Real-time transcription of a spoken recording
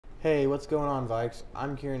Hey, what's going on, Vikes?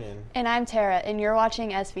 I'm Kiernan. And I'm Terra, and you're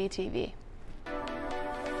watching SVTV.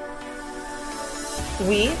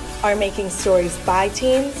 We are making stories by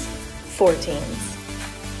teens, for teens.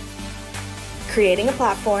 Creating a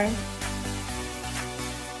platform,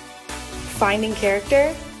 finding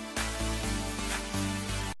character,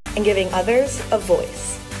 and giving others a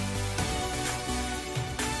voice.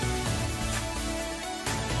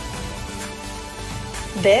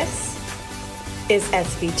 This is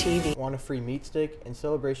SVTV. Want a free meat stick? In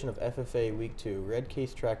celebration of FFA Week 2, red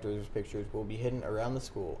case tractors pictures will be hidden around the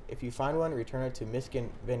school. If you find one, return it to Miss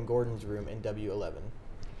Van Gordon's room in W11.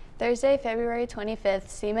 Thursday, February 25th,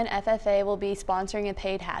 Seaman FFA will be sponsoring a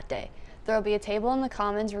paid hat day. There will be a table in the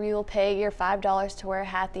Commons where you will pay your $5 to wear a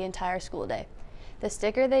hat the entire school day. The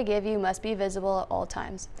sticker they give you must be visible at all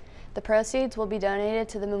times. The proceeds will be donated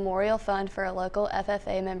to the Memorial Fund for a local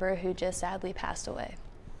FFA member who just sadly passed away.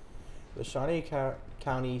 The Shawnee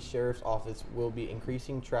County Sheriff's Office will be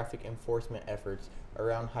increasing traffic enforcement efforts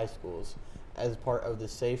around high schools as part of the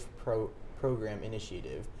SAFE program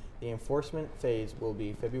initiative. The enforcement phase will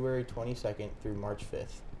be February 22nd through March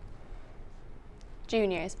 5th.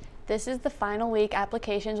 Juniors, this is the final week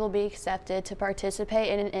applications will be accepted to participate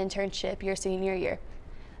in an internship your senior year.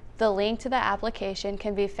 The link to the application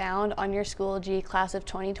can be found on your Schoology Class of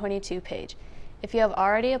 2022 page. If you have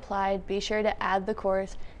already applied, be sure to add the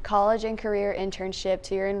course College and Career Internship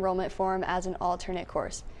to your enrollment form as an alternate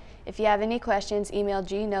course. If you have any questions, email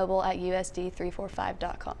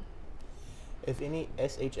gnoble@usd345.com. If any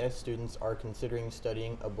SHS students are considering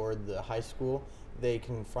studying aboard the high school, they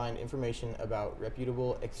can find information about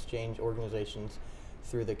reputable exchange organizations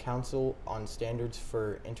through the Council on Standards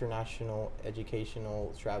for International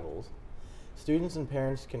Educational Travels. Students and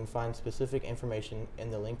parents can find specific information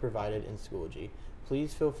in the link provided in Schoology.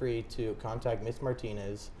 Please feel free to contact Ms.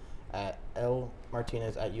 Martinez at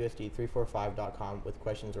lmartinez@usd345.com with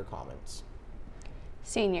questions or comments.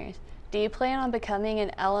 Seniors, do you plan on becoming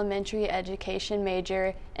an elementary education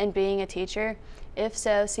major and being a teacher? If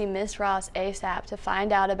so, see Ms. Ross ASAP to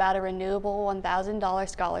find out about a renewable $1,000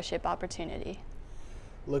 scholarship opportunity.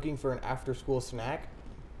 Looking for an after-school snack?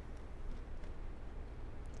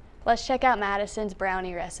 Let's check out Madyson's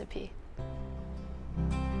brownie recipe.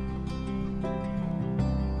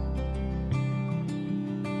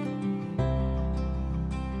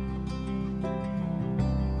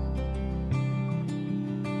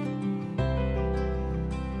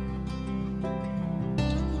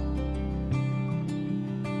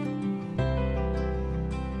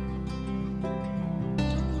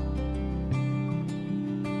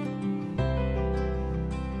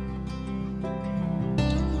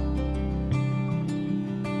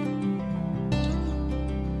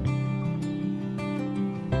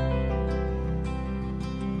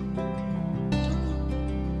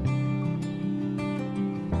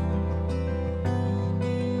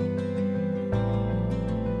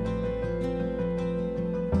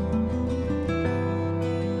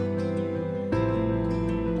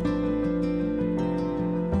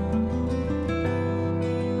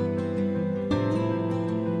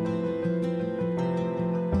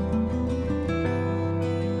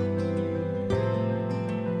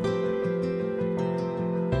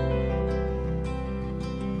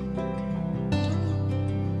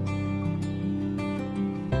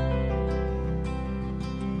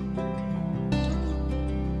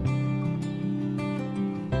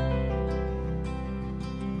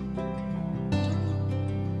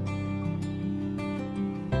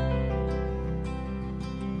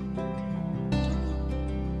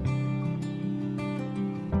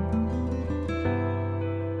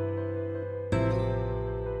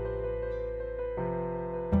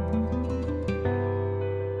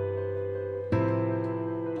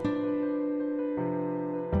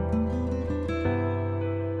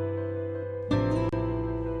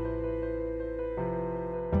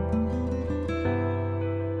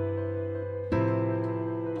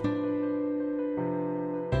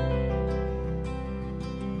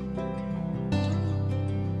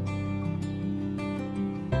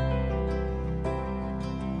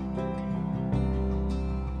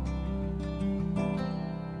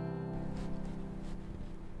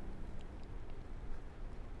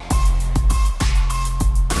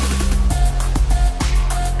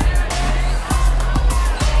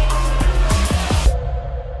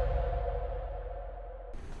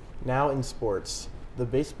 Now in sports. The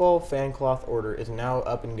baseball fan cloth order is now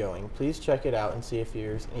up and going. Please check it out and see if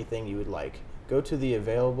there's anything you would like. Go to the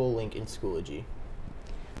available link in Schoology.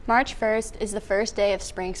 March 1st is the first day of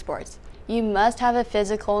spring sports. You must have a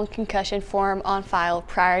physical and concussion form on file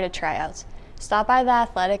prior to tryouts. Stop by the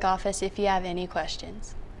athletic office if you have any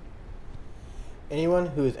questions. Anyone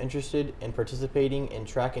who is interested in participating in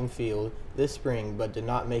track and field this spring but did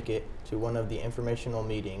not make it to one of the informational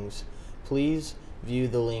meetings, please view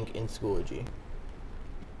the link in Schoology.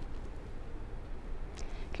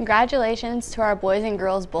 Congratulations to our boys and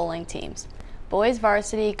girls bowling teams. Boys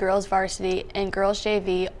varsity, girls varsity, and girls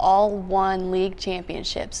JV all won league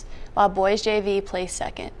championships, while boys JV placed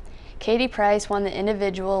second. Katie Price won the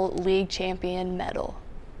individual league champion medal.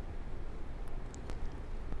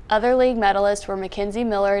 Other league medalists were Mackenzie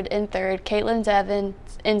Millard in third, Caitlin Evans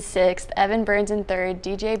in sixth, Evan Burns in third,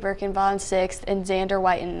 DJ Birkenbaugh in sixth, and Xander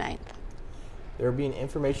White in ninth. There will be an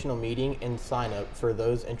informational meeting and sign up for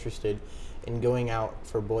those interested in going out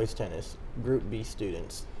for boys tennis, Group B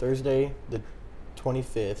students, Thursday the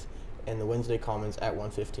 25th and the Wednesday Commons at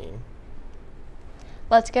 1:15.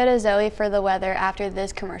 Let's go to Zoey for the weather after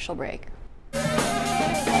this commercial break.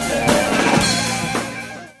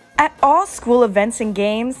 At all school events and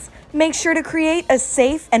games, make sure to create a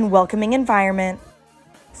safe and welcoming environment.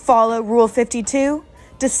 Follow Rule 52,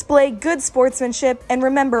 display good sportsmanship, and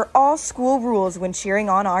remember all school rules when cheering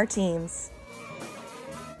on our teams.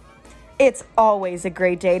 It's always a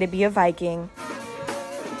great day to be a Viking.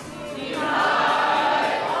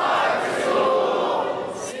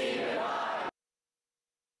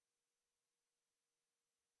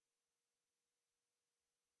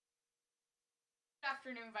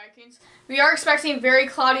 Afternoon, Vikings. We are expecting very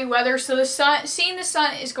cloudy weather, so seeing the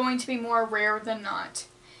sun is going to be more rare than not.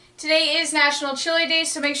 Today is National Chili Day,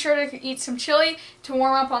 so make sure to eat some chili to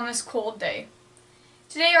warm up on this cold day.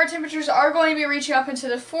 Today our temperatures are going to be reaching up into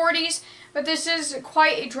the 40s, but this is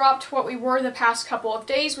quite a drop to what we were the past couple of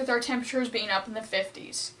days, with our temperatures being up in the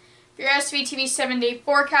 50s. For your SVTV 7-day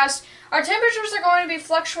forecast, our temperatures are going to be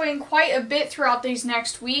fluctuating quite a bit throughout these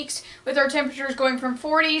next weeks, with our temperatures going from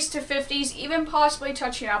 40s to 50s, even possibly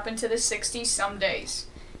touching up into the 60s some days.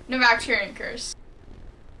 Now back to your anchors.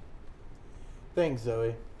 Thanks,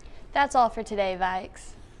 Zoe. That's all for today,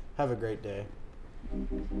 Vikes. Have a great day.